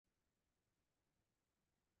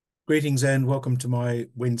Greetings and welcome to my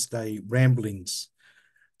Wednesday ramblings.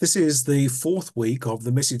 This is the fourth week of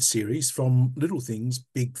the message series from Little Things,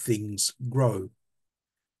 Big Things Grow.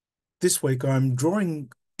 This week I'm drawing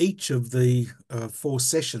each of the four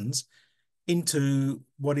sessions into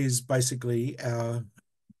what is basically our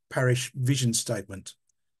Parish Vision Statement,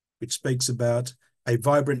 which speaks about a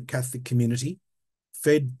vibrant Catholic community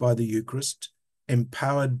fed by the Eucharist,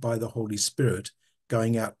 empowered by the Holy Spirit,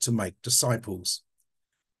 going out to make disciples.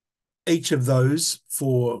 Each of those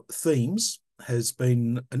four themes has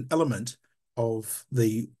been an element of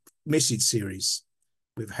the message series.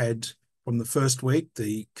 We've had from the first week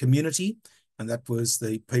the community, and that was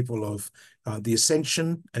the people of the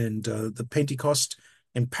Ascension and the Pentecost,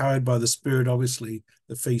 empowered by the Spirit, obviously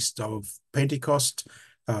the Feast of Pentecost,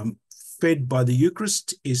 fed by the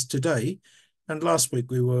Eucharist is today. And last week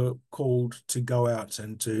we were called to go out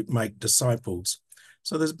and to make disciples.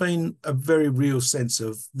 So there's been a very real sense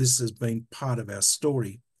of this has been part of our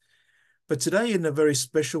story. But today, in a very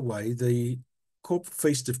special way, the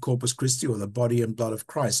Feast of Corpus Christi, or the body and blood of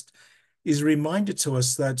Christ, is a reminder to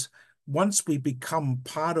us that once we become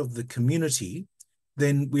part of the community,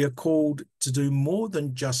 then we are called to do more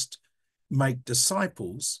than just make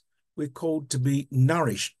disciples. We're called to be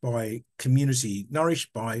nourished by community,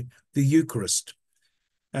 nourished by the Eucharist.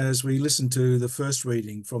 As we listen to the first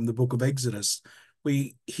reading from the book of Exodus,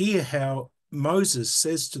 we hear how Moses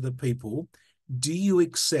says to the people, "Do you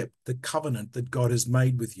accept the covenant that God has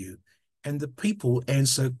made with you?" And the people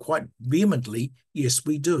answer quite vehemently, "Yes,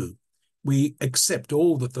 we do. We accept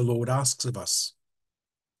all that the Lord asks of us."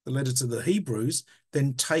 The letter to the Hebrews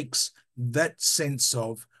then takes that sense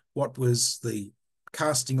of what was the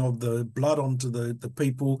casting of the blood onto the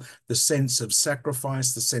people, the sense of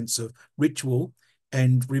sacrifice, the sense of ritual,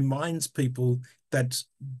 and reminds people that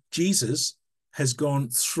Jesus has gone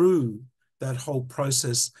through that whole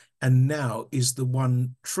process and now is the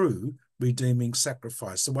one true redeeming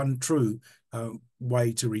sacrifice, the one true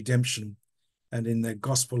way to redemption. And in the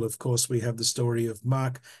gospel, of course, we have the story of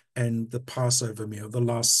Mark and the Passover meal, the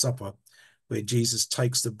Last Supper, where Jesus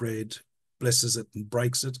takes the bread, blesses it and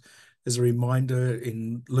breaks it. As a reminder,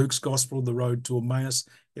 in Luke's gospel, the road to Emmaus,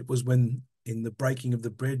 it was when in the breaking of the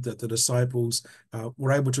bread that the disciples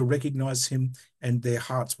were able to recognize him and their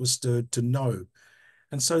hearts were stirred to know.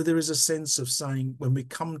 And so there is a sense of saying when we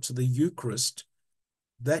come to the Eucharist,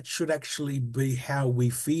 that should actually be how we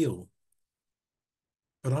feel.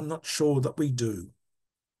 But I'm not sure that we do.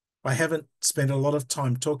 I haven't spent a lot of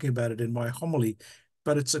time talking about it in my homily,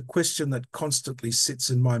 but it's a question that constantly sits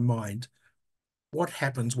in my mind. What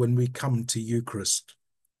happens when we come to Eucharist?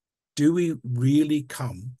 Do we really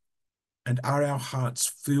come, and are our hearts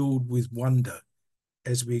filled with wonder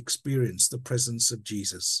as we experience the presence of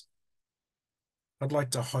Jesus? I'd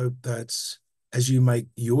like to hope that as you make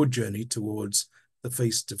your journey towards the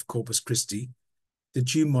Feast of Corpus Christi,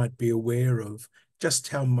 that you might be aware of just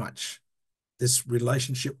how much this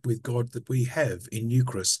relationship with God that we have in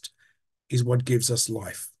Eucharist is what gives us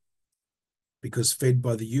life. Because fed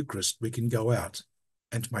by the Eucharist, we can go out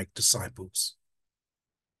and make disciples.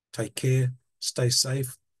 Take care, stay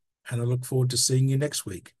safe, and I look forward to seeing you next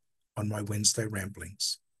week on my Wednesday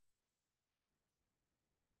ramblings.